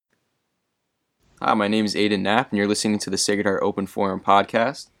Hi, my name is Aiden Knapp, and you're listening to the Sacred Heart Open Forum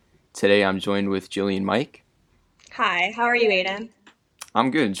podcast. Today I'm joined with Jillian Mike. Hi, how are you, Aiden?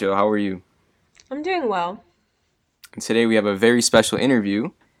 I'm good, Joe. How are you? I'm doing well. And today we have a very special interview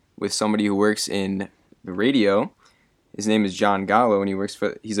with somebody who works in the radio. His name is John Gallo,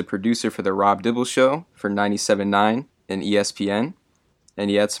 and he's a producer for the Rob Dibble Show for 97.9 and ESPN, and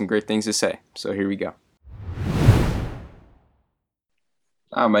he had some great things to say. So here we go.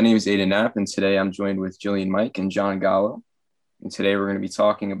 My name is Aiden Knapp, and today I'm joined with Jillian Mike and John Gallo. And today we're going to be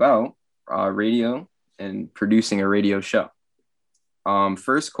talking about radio and producing a radio show.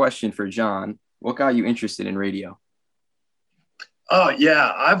 First question for John: what got you interested in radio? Oh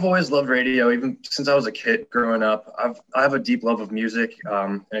yeah, I've always loved radio, even since I was a kid growing up. I have a deep love of music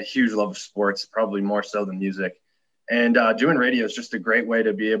and a huge love of sports, probably more so than music. And doing radio is just a great way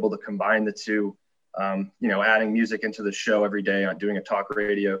to be able to combine the two. Adding music into the show every day, doing a talk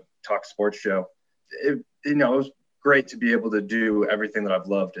radio, talk sports show. It was great to be able to do everything that I've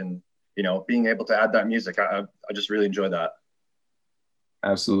loved, and being able to add that music. I just really enjoy that.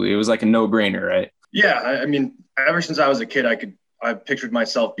 Absolutely, it was like a no-brainer, right? Yeah, I mean, ever since I was a kid, I pictured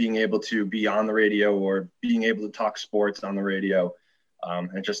myself being able to be on the radio or being able to talk sports on the radio.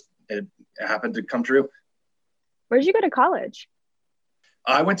 It happened to come true. Where did you go to college?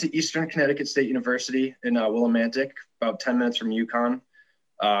 I went to Eastern Connecticut State University in Willimantic, about 10 minutes from UConn.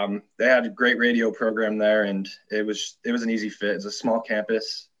 They had a great radio program there, and it was an easy fit. It's a small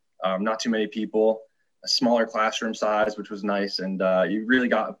campus, not too many people, a smaller classroom size, which was nice. And you really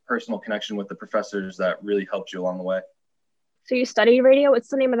got a personal connection with the professors that really helped you along the way. So you studied radio? What's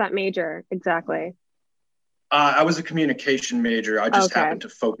the name of that major exactly? I was a communication major. I just happened to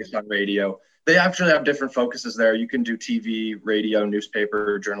focus on radio. They actually have different focuses there. You can do TV, radio,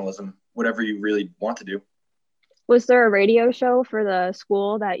 newspaper, journalism, whatever you really want to do. Was there a radio show for the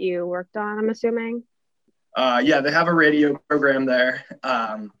school that you worked on, I'm assuming? Yeah, they have a radio program there.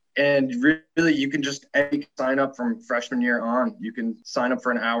 And really, you can just sign up from freshman year on. You can sign up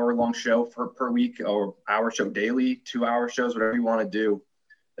for an hour-long show per week, or hour show daily, 2-hour shows, whatever you want to do.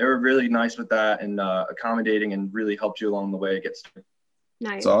 They were really nice with that and accommodating, and really helped you along the way it gets started.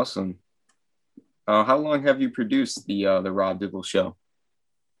 Nice. That's awesome. How long have you produced the Rob Dibble Show?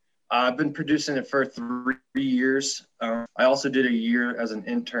 I've been producing it for 3 years. I also did a year as an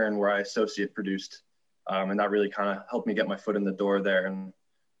intern where I associate produced, and that really kind of helped me get my foot in the door there and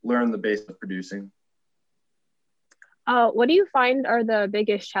learn the base of producing. What do you find are the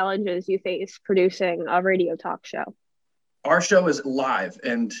biggest challenges you face producing a radio talk show? Our show is live,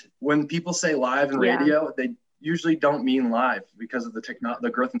 and when people say live in radio, they usually don't mean live because of the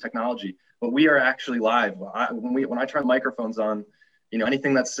growth in technology. But we are actually live. When I turn microphones on,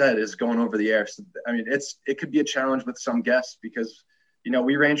 anything that's said is going over the air. So, I mean, it could be a challenge with some guests because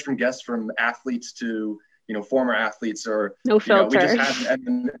we range from guests from athletes to former athletes, or no filter.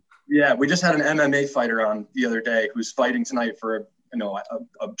 We just had an MMA fighter on the other day who's fighting tonight for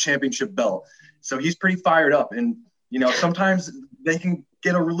a championship belt. So he's pretty fired up, and sometimes they can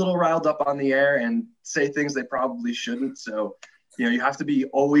get a little riled up on the air and say things they probably shouldn't. So you have to be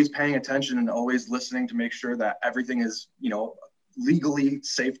always paying attention and always listening to make sure that everything is legally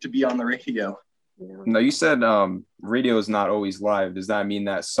safe to be on the radio. Now, you said radio is not always live. Does that mean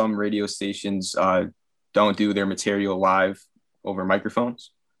that some radio stations don't do their material live over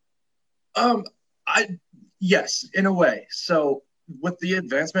microphones? Yes, in a way. So with the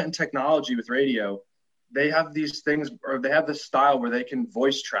advancement in technology with radio, they have these things, or they have this style where they can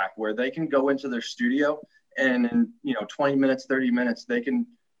voice track, where they can go into their studio and in 20 minutes, 30 minutes, they can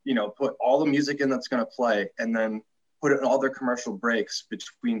put all the music in that's going to play, and then put it in all their commercial breaks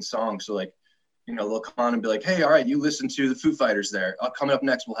between songs. So like they'll come on and be like, hey, all right, you listen to the Foo Fighters there. Coming up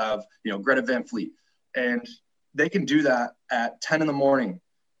next, we'll have Greta Van Fleet. And they can do that at 10 in the morning,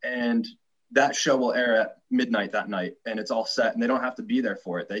 and that show will air at midnight that night, and it's all set, and they don't have to be there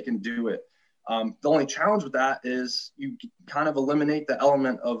for it. They can do it. The only challenge with that is you kind of eliminate the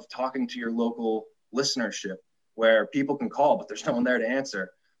element of talking to your local listenership, where people can call, but there's no one there to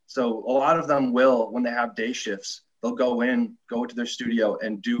answer. So a lot of them will, when they have day shifts, they'll go to their studio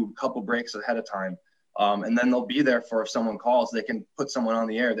and do a couple breaks ahead of time. And then they'll be there for if someone calls, they can put someone on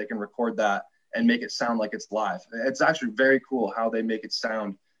the air, they can record that and make it sound like it's live. It's actually very cool how they make it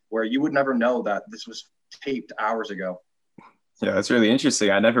sound where you would never know that this was taped hours ago. Yeah, that's really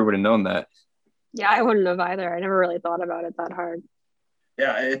interesting. I never would have known that. Yeah, I wouldn't have either. I never really thought about it that hard.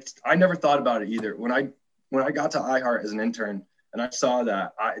 Yeah, I never thought about it either. When I got to iHeart as an intern and I saw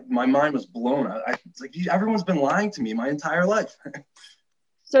that, my mind was blown. It's like, everyone's been lying to me my entire life.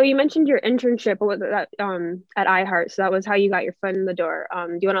 So you mentioned your internship was that at iHeart. So that was how you got your foot in the door.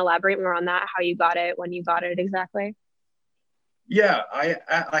 Do you want to elaborate more on that? How you got it, when you got it exactly? Yeah,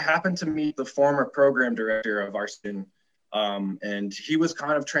 I happened to meet the former program director of our student, and he was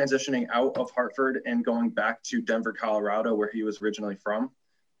kind of transitioning out of Hartford and going back to Denver, Colorado, where he was originally from.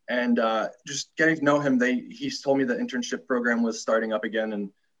 And just getting to know him, he told me the internship program was starting up again, and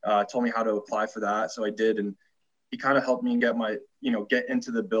told me how to apply for that. So I did, and he kind of helped me get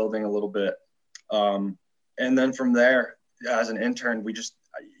into the building a little bit. And then from there, as an intern, we just,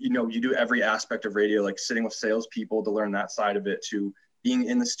 you do every aspect of radio, like sitting with salespeople to learn that side of it, to being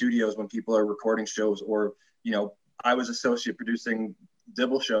in the studios when people are recording shows, or, I was associate producing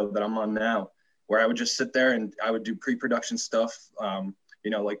Dibble show that I'm on now, where I would just sit there and I would do pre-production stuff,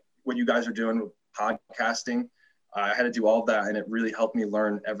 like what you guys are doing with podcasting. I had to do all of that, and it really helped me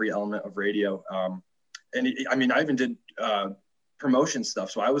learn every element of radio. I even did promotion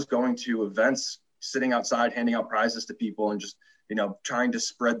stuff. So I was going to events, sitting outside, handing out prizes to people, and just, trying to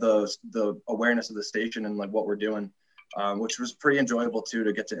spread the awareness of the station and like what we're doing, which was pretty enjoyable too,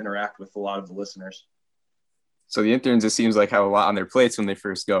 to get to interact with a lot of the listeners. So the interns, it seems like, have a lot on their plates when they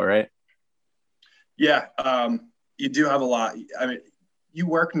first go, right? Yeah, you do have a lot. I mean, you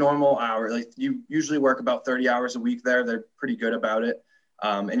work normal hours. Like, you usually work about 30 hours a week there. They're pretty good about it.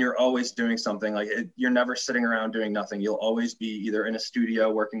 And you're always doing something. You're never sitting around doing nothing. You'll always be either in a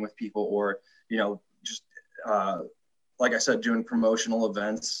studio working with people, or, just like I said, doing promotional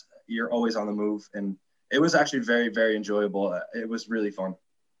events. You're always on the move. And it was actually very, very enjoyable. It was really fun.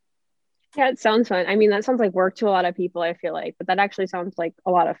 Yeah, it sounds fun. I mean, that sounds like work to a lot of people, I feel like, but that actually sounds like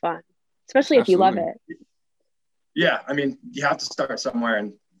a lot of fun, especially if you love Absolutely. it. Yeah, I mean, you have to start somewhere.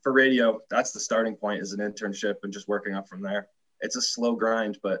 And for radio, that's the starting point, is an internship and just working up from there. It's a slow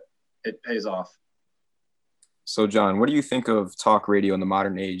grind, but it pays off. So, John, what do you think of talk radio in the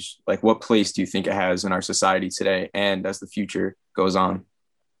modern age? Like, what place do you think it has in our society today and as the future goes on?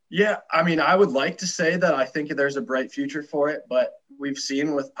 Yeah, I mean, I would like to say that I think there's a bright future for it, but we've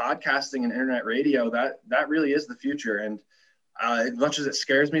seen with podcasting and internet radio that really is the future. And as much as it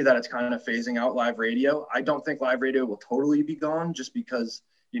scares me that it's kind of phasing out live radio, I don't think live radio will totally be gone, just because,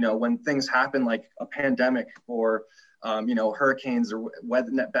 when things happen like a pandemic, or, hurricanes, or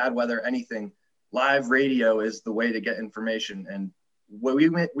bad weather, anything, live radio is the way to get information. And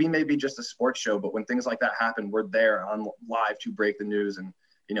we may be just a sports show, but when things like that happen, we're there on live to break the news and,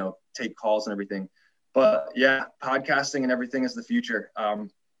 take calls and everything. But yeah, podcasting and everything is the future.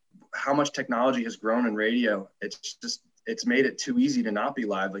 How much technology has grown in radio. It's made it too easy to not be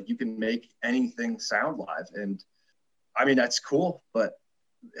live. Like, you can make anything sound live. And I mean, that's cool, but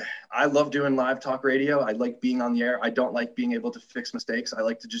I love doing live talk radio. I like being on the air. I don't like being able to fix mistakes. I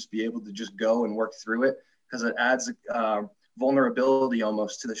like to just be able to just go and work through it, because it adds vulnerability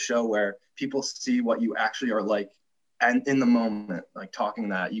almost to the show, where people see what you actually are like. And in the moment, like talking,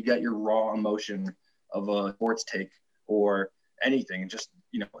 that you get your raw emotion of a sports take or anything, and just,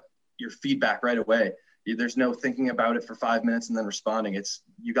 your feedback right away. There's no thinking about it for 5 minutes and then responding.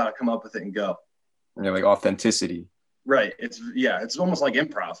 You got to come up with it and go. Like authenticity. Right. It's almost like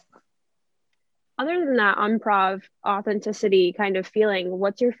improv. Other than that improv authenticity kind of feeling,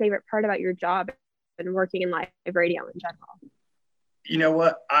 what's your favorite part about your job and working in live radio in general? You know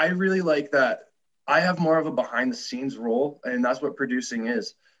what? I really like that I have more of a behind the scenes role, and that's what producing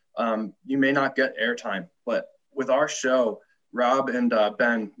is. You may not get airtime, but with our show, Rob and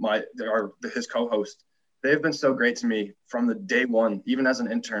Ben, his co-host, they've been so great to me from the day one, even as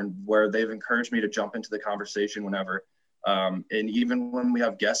an intern, where they've encouraged me to jump into the conversation whenever. And even when we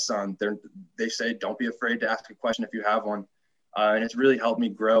have guests on, they say, don't be afraid to ask a question if you have one. And it's really helped me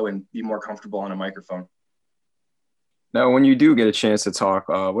grow and be more comfortable on a microphone. Now, when you do get a chance to talk,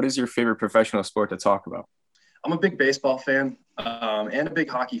 what is your favorite professional sport to talk about? I'm a big baseball fan, and a big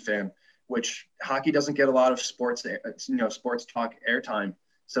hockey fan, which hockey doesn't get a lot of sports talk airtime.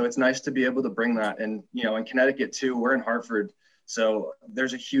 So it's nice to be able to bring that. And, in Connecticut too, we're in Hartford. So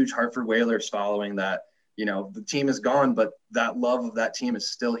there's a huge Hartford Whalers following that. The team is gone, but that love of that team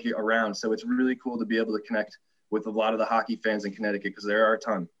is still here around. So it's really cool to be able to connect with a lot of the hockey fans in Connecticut, because there are a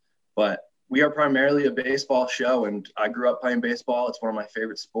ton. But we are primarily a baseball show, and I grew up playing baseball. It's one of my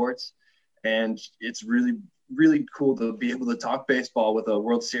favorite sports, and it's really, really cool to be able to talk baseball with a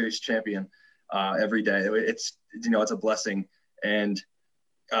World Series champion every day. It's a blessing. And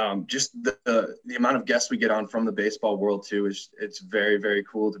just the amount of guests we get on from the baseball world too it's very, very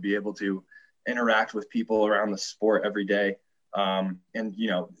cool to be able to interact with people around the sport every day. And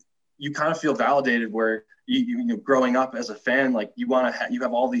you kind of feel validated, where you growing up as a fan, like you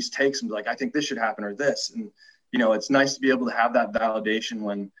have all these takes and be like, I think this should happen, or this, and it's nice to be able to have that validation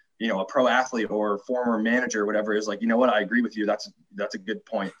when, a pro athlete or former manager or whatever is like, you know what, I agree with you. That's a good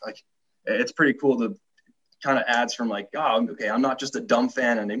point. Like, it's pretty cool to kind of adds from like, oh, okay, I'm not just a dumb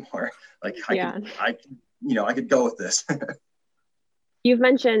fan anymore. Like I could go with this. You've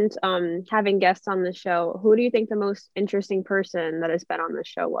mentioned having guests on the show. Who do you think the most interesting person that has been on the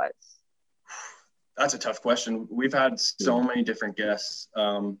show was? That's a tough question. We've had so many different guests.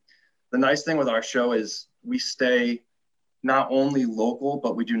 The nice thing with our show is we stay not only local,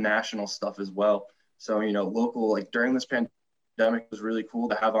 but we do national stuff as well. So, local, like during this pandemic, it was really cool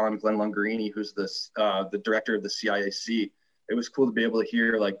to have on Glenn Lungarini, who's the director of the CIAC. It was cool to be able to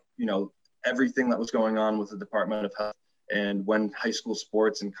hear everything that was going on with the Department of Health and when high school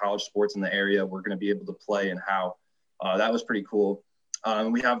sports and college sports in the area were going to be able to play and how. That was pretty cool.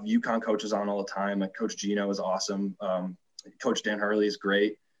 We have UConn coaches on all the time. Like Coach Gino is awesome. Coach Dan Hurley is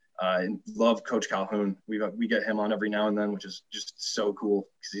great. Love Coach Calhoun. We get him on every now and then, which is just so cool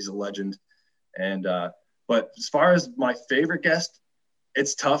because he's a legend. And but as far as my favorite guest,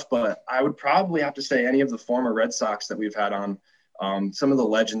 it's tough, but I would probably have to say any of the former Red Sox that we've had on. Some of the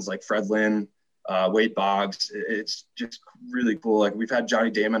legends like Fred Lynn, Wade Boggs. It's just really cool. Like we've had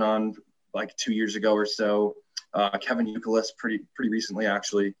Johnny Damon on like 2 years ago or so. Kevin Youkilis pretty recently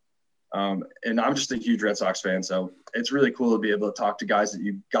actually. And I'm just a huge Red Sox fan, so it's really cool to be able to talk to guys that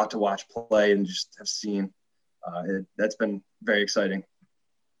you got to watch play and just have seen. That's been very exciting.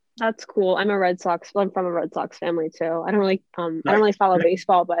 That's cool. I'm from a Red Sox family too. I don't really follow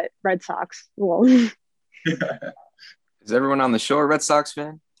baseball, but Red Sox. Well. Is everyone on the show a Red Sox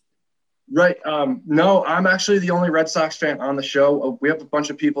fan? Right. No, I'm actually the only Red Sox fan on the show. We have a bunch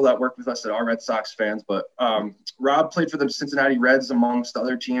of people that work with us that are Red Sox fans, but Rob played for the Cincinnati Reds amongst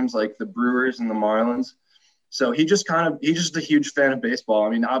other teams like the Brewers and the Marlins. So he's just a huge fan of baseball. I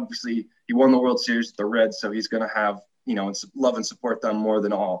mean, obviously he won the World Series with the Reds, so he's going to have, love and support them more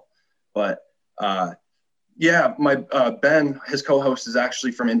than all. But yeah, my Ben, his co-host, is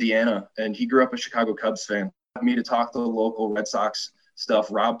actually from Indiana, and he grew up a Chicago Cubs fan. Me to talk the local Red Sox stuff.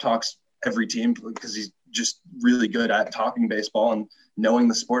 Rob talks every team because he's just really good at talking baseball and knowing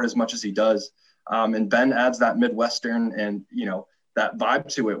the sport as much as he does. And Ben adds that Midwestern and, that vibe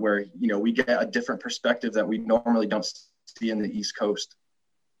to it where, we get a different perspective that we normally don't see in the East Coast.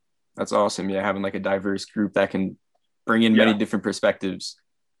 That's awesome. Yeah, having like a diverse group that can bring in many different perspectives.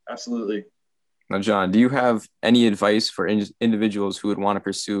 Absolutely. Now, John, do you have any advice for individuals who would want to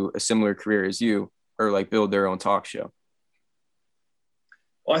pursue a similar career as you or like build their own talk show?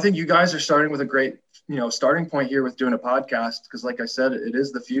 Well, I think you guys are starting with a great, starting point here with doing a podcast because, like I said, it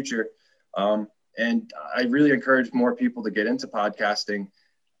is the future. And I really encourage more people to get into podcasting.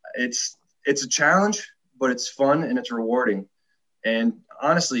 It's a challenge, but it's fun and it's rewarding. And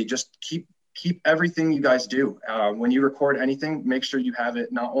honestly, just keep everything you guys do. When you record anything, make sure you have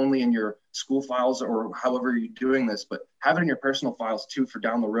it not only in your school files or however you're doing this, but have it in your personal files too for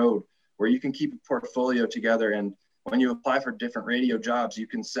down the road where you can keep a portfolio together. And when you apply for different radio jobs, you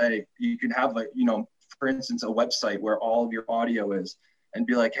can have for instance, a website where all of your audio is and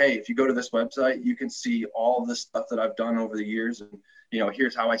be like, hey, if you go to this website, you can see all of the stuff that I've done over the years. And,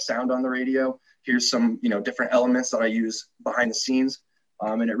 here's how I sound on the radio. Here's some, different elements that I use behind the scenes.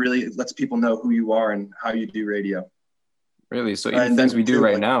 And it really lets people know who you are and how you do radio. Really? So even things we do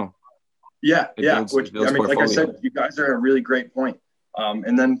right now. Yeah. Like I said, you guys are at a really great point.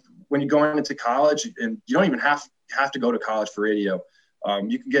 And then when you go into college, and you don't even have to go to college for radio,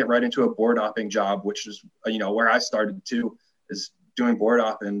 you can get right into a board opping job, which is, where I started too, is doing board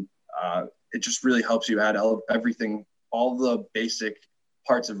op. And it just really helps you add everything, all the basic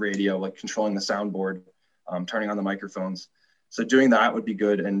parts of radio, like controlling the soundboard, turning on the microphones. So doing that would be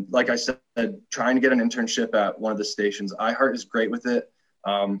good. And like I said, trying to get an internship at one of the stations. iHeart is great with it.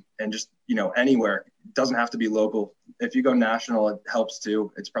 And just, anywhere. It doesn't have to be local. If you go national, it helps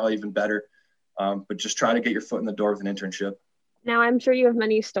too. It's probably even better. But just try to get your foot in the door with an internship. Now, I'm sure you have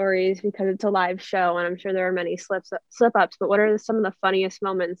many stories because it's a live show, and I'm sure there are many slip-ups, but what are some of the funniest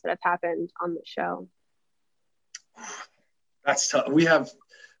moments that have happened on the show? That's tough.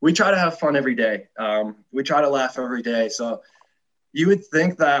 We try to have fun every day. We try to laugh every day. So you would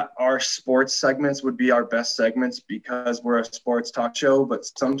think that our sports segments would be our best segments because we're a sports talk show, but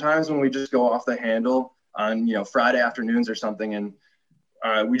sometimes when we just go off the handle on, Friday afternoons or something, and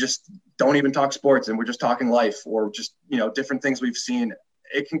we just don't even talk sports and we're just talking life or just, different things we've seen,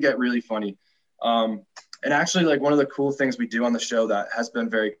 it can get really funny. And actually, like one of the cool things we do on the show that has been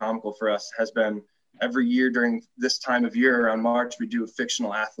very comical for us has been every year during this time of year around March, we do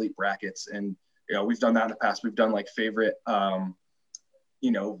fictional athlete brackets. And, we've done that in the past. We've done like favorite,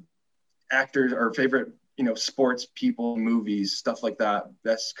 actors or favorite sports people, movies, stuff like that,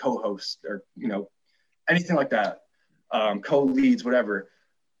 best co-host, or anything like that, co-leads, whatever.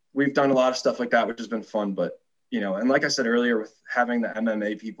 We've done a lot of stuff like that, which has been fun. But and like I said earlier, with having the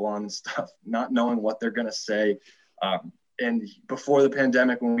MMA people on and stuff, not knowing what they're gonna say, and before the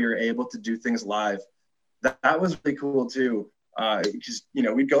pandemic, when we were able to do things live, that was really cool too. Because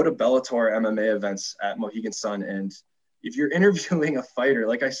we'd go to Bellator MMA events at Mohegan Sun, and if you're interviewing a fighter,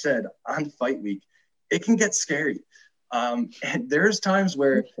 like I said, on fight week, it can get scary. And there's times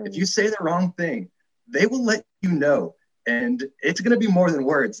where if you say the wrong thing, they will let you know. And it's going to be more than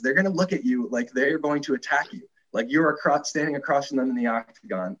words. They're going to look at you like they're going to attack you, like you're standing across from them in the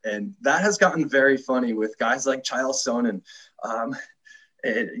octagon. And that has gotten very funny with guys like Chael Sonnen,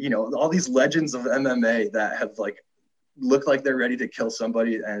 and, all these legends of MMA that have look like they're ready to kill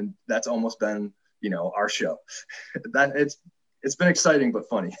somebody. And that's almost been, our show. That it's been exciting, but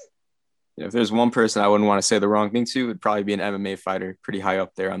funny. Yeah, if there's one person I wouldn't want to say the wrong thing to, it'd probably be an MMA fighter, pretty high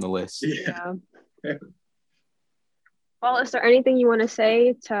up there on the list. Yeah. Well, is there anything you want to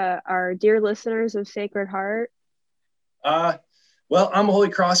say to our dear listeners of Sacred Heart? Well, I'm a Holy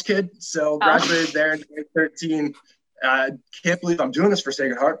Cross kid, so graduated there in 2013. Can't believe I'm doing this for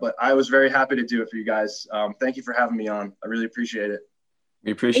Sacred Heart, but I was very happy to do it for you guys. Thank you for having me on. I really appreciate it.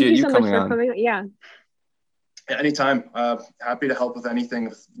 We appreciate you coming on. Yeah. Anytime. Happy to help with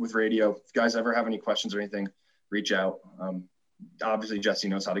anything with radio. If you guys ever have any questions or anything, reach out. Obviously, Jesse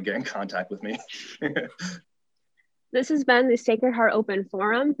knows how to get in contact with me. This has been the Sacred Heart Open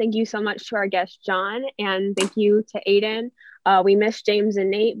Forum. Thank you so much to our guest, John, and thank you to Aiden. We miss James and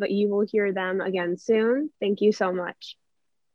Nate, but you will hear them again soon. Thank you so much.